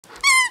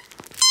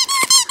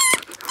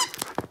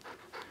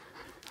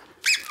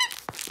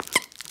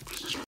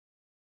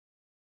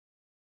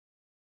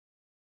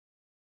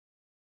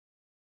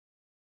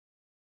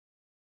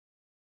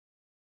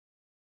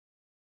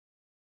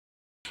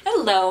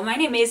Hello, my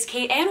name is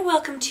Kate and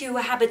welcome to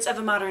Habits of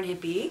a Modern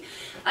Hippie.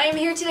 I am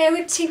here today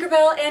with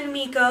Tinkerbell and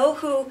Miko,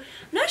 who I'm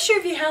not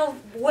sure if how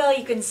well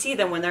you can see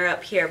them when they're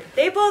up here, but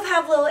they both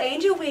have little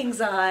angel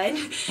wings on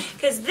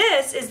because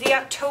this is the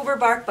October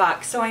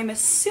BarkBox, so I'm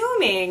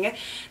assuming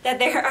that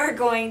there are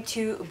going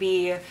to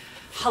be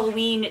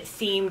Halloween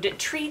themed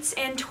treats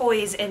and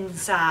toys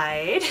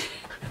inside.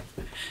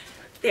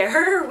 There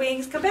are her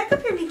wings. Come back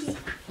up here, Mickey.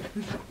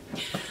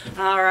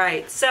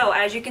 Alright, so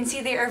as you can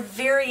see, they are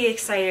very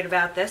excited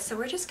about this, so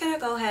we're just going to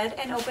go ahead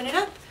and open it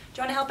up.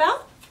 Do you want to help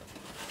out?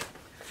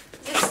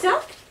 Is it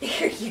stuck?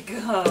 There you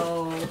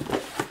go.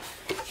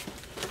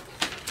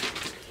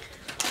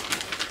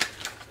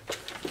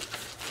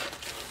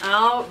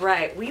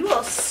 Alright, we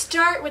will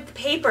start with the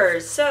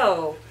papers.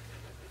 So,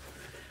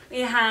 we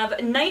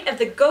have Night of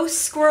the Ghost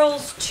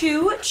Squirrels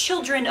 2,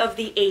 Children of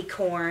the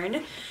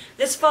Acorn.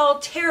 This fall,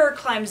 terror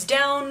climbs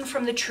down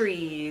from the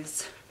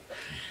trees.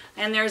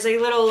 And there's a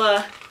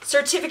little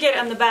certificate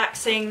on the back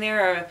saying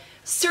they're a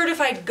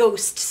certified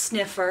ghost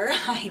sniffer.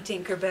 Hi,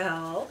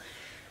 Tinkerbell.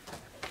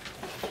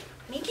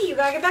 Mickey, you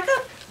gotta get back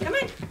up. Come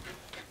on.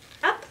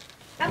 Up,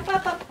 up,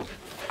 up, up.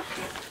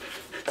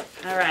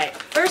 All right,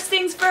 first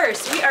things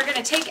first, we are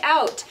gonna take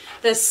out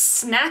the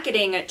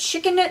snacketing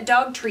chicken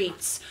dog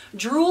treats.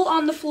 Drool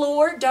on the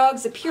floor,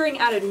 dogs appearing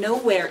out of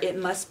nowhere. It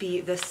must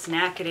be the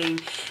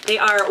snacketing. They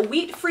are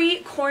wheat-free,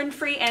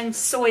 corn-free, and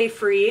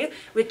soy-free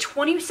with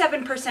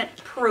 27%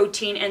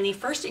 protein, and the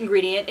first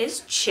ingredient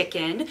is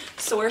chicken,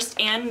 sourced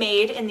and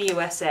made in the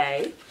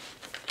USA.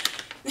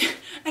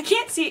 I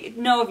can't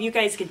know if you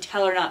guys can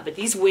tell or not, but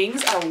these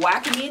wings are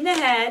whacking me in the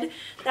head.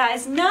 That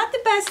is not the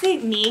best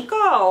thing.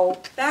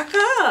 Miko, back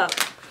up.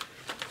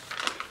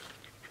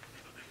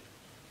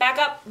 Back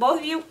up, both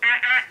of you.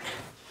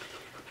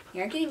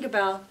 Here,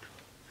 Tinkerbell.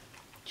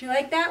 Did you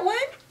like that one?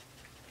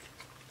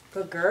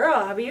 Good girl,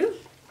 how about you?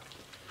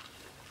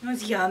 It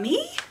was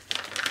yummy.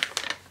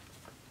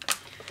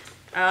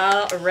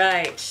 All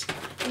right.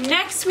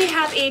 Next we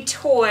have a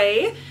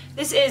toy.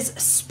 This is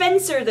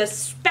Spencer the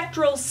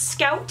Spectral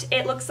Scout.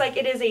 It looks like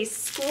it is a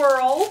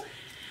squirrel.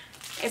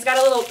 It's got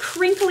a little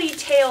crinkly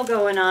tail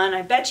going on.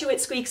 I bet you it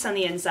squeaks on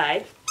the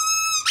inside.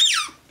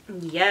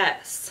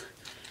 Yes.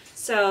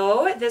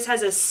 So this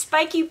has a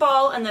spiky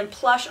ball and then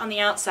plush on the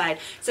outside.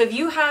 So if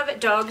you have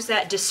dogs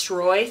that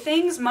destroy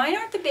things, mine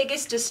aren't the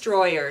biggest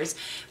destroyers,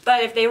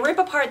 but if they rip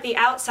apart the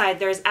outside,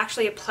 there's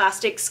actually a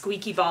plastic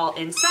squeaky ball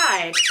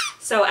inside.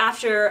 So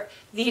after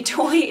the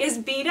toy is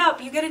beat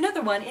up, you get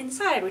another one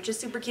inside, which is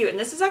super cute. And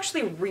this is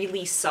actually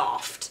really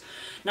soft.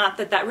 Not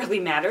that that really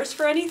matters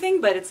for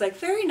anything, but it's like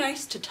very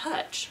nice to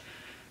touch.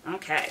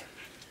 Okay.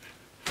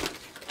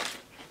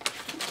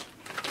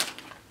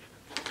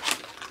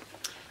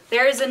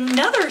 There is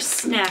another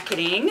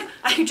snacketing.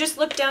 I just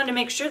looked down to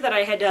make sure that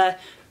I had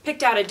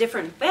picked out a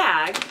different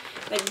bag.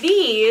 But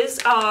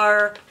these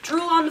are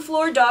drool on the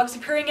floor, dogs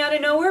appearing out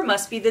of nowhere.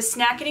 Must be the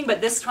snacketing,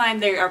 but this time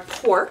they are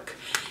pork.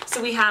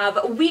 So we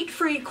have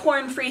wheat-free,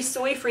 corn-free,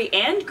 soy-free,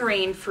 and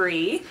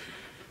grain-free.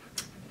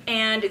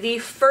 And the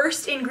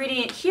first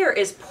ingredient here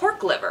is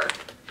pork liver.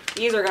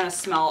 These are gonna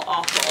smell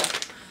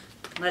awful.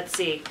 Let's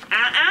see.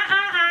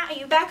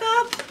 You back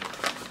up?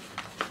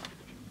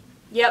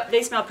 Yep,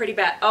 they smell pretty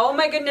bad. Oh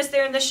my goodness,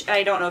 they're in the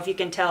I don't know if you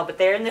can tell, but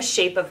they're in the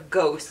shape of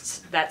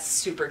ghosts. That's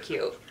super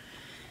cute.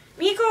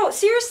 Miko,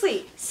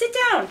 seriously, sit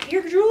down.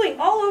 You're drooling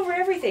all over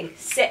everything.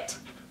 Sit.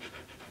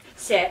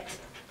 Sit.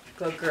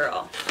 Good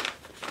girl.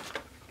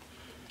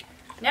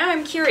 Now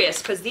I'm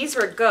curious, because these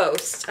were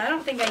ghosts. I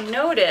don't think I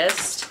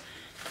noticed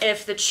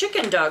if the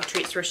chicken dog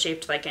treats were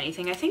shaped like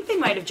anything. I think they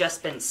might have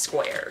just been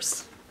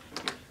squares.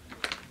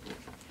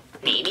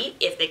 Maybe,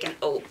 if they can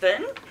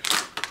open.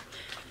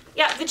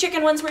 Yeah, the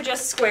chicken ones were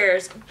just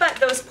squares, but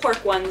those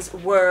pork ones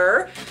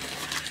were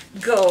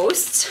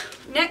ghosts.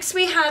 Next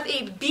we have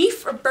a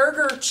beef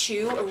burger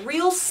chew, a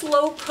real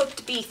slow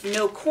cooked beef,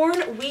 no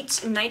corn,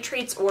 wheat,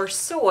 nitrates, or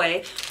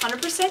soy,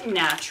 100%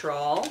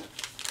 natural.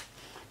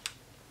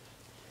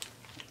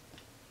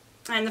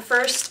 And the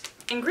first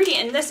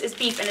ingredient in this is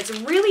beef, and it's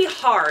really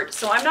hard,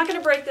 so I'm not going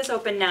to break this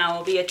open now.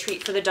 It'll be a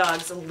treat for the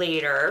dogs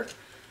later.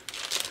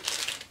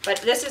 But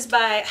this is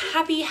by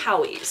Happy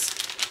Howie's.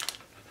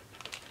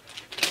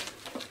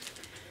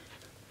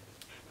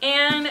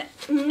 And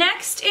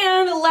next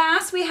and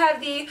last, we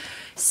have the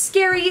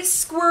scary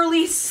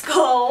squirrely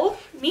skull.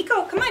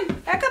 Miko, come on,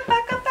 back up,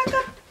 back up, back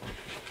up.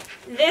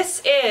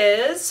 This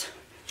is,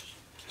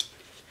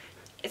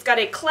 it's got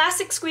a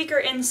classic squeaker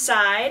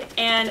inside,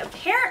 and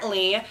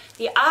apparently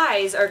the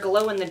eyes are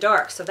glow in the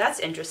dark, so that's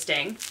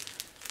interesting.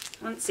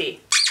 Let's see.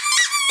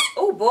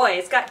 Oh boy,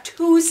 it's got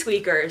 2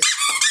 squeakers.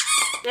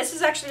 This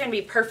is actually going to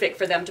be perfect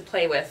for them to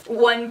play with.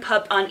 1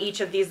 pup on each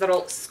of these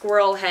little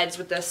squirrel heads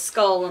with the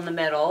skull in the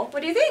middle.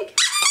 What do you think?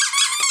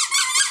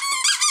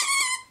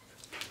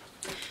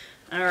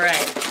 All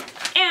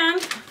right.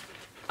 And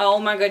Oh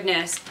my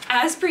goodness.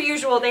 As per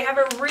usual, they have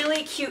a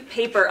really cute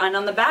paper, and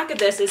on the back of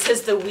this, it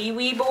says the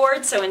Wee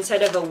board, so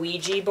instead of a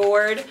Ouija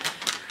board,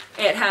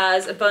 it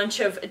has a bunch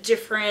of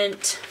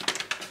different...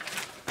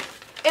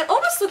 It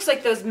almost looks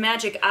like those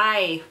magic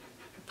eye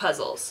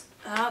puzzles.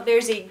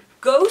 There's a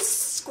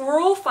ghost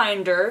squirrel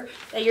finder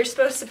that you're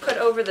supposed to put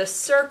over the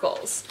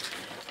circles.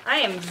 I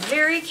am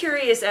very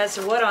curious as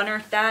to what on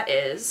earth that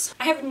is.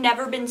 I have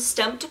never been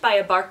stumped by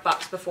a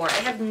BarkBox before.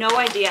 I have no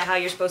idea how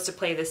you're supposed to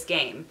play this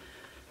game.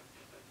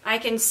 I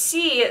can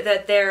see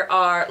that there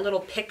are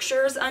little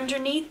pictures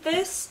underneath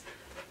this,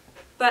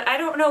 but I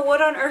don't know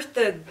what on earth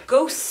the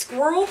ghost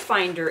squirrel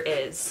finder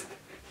is.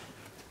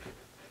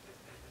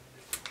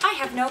 I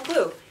have no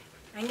clue.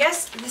 I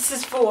guess this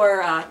is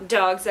for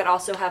dogs that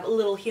also have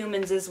little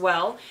humans as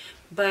well.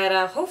 But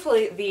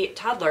hopefully the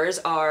toddlers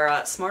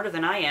are smarter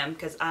than I am,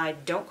 because I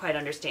don't quite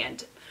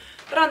understand.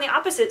 But on the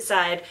opposite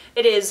side,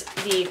 it is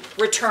the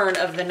Return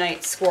of the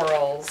Night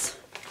Squirrels.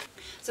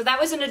 So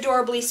that was an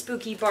adorably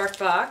spooky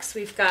BarkBox.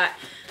 We've got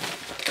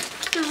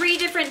 3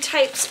 different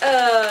types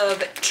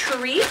of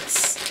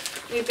treats.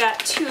 We've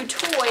got 2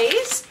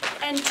 toys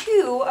and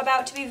 2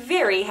 about to be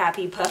very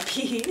happy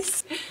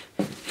puppies.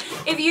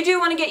 If you do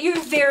want to get your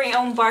very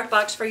own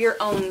BarkBox for your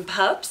own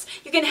pups,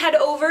 you can head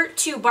over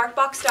to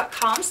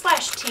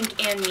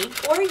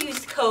barkbox.com/tinkandmeek or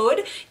use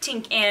code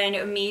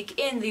tinkandmeek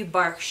in the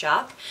Bark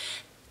shop.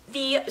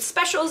 The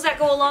specials that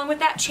go along with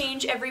that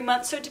change every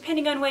month, so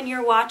depending on when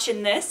you're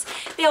watching this,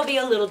 they'll be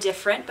a little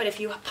different, but if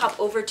you pop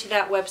over to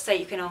that website,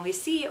 you can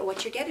always see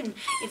what you're getting.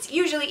 It's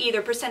usually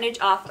either percentage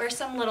off or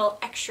some little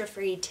extra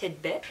free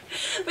tidbit.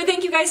 But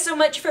thank you guys so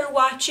much for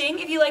watching.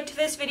 If you liked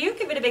this video,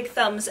 give it a big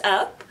thumbs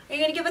up. Are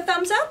you gonna give a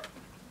thumbs up?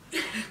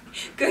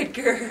 Good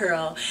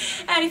girl.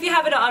 And if you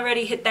haven't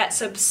already, hit that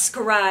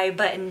subscribe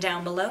button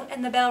down below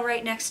and the bell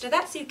right next to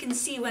that so you can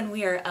see when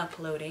we are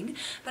uploading.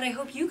 But I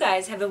hope you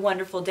guys have a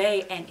wonderful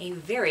day and a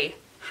very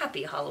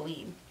happy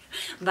Halloween.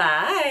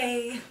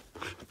 Bye.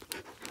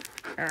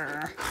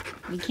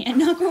 You can't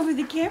knock over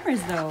the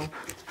cameras though. You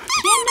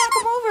can't knock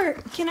them over.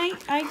 You can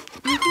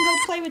go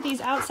play with these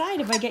outside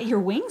if I get your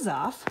wings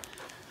off.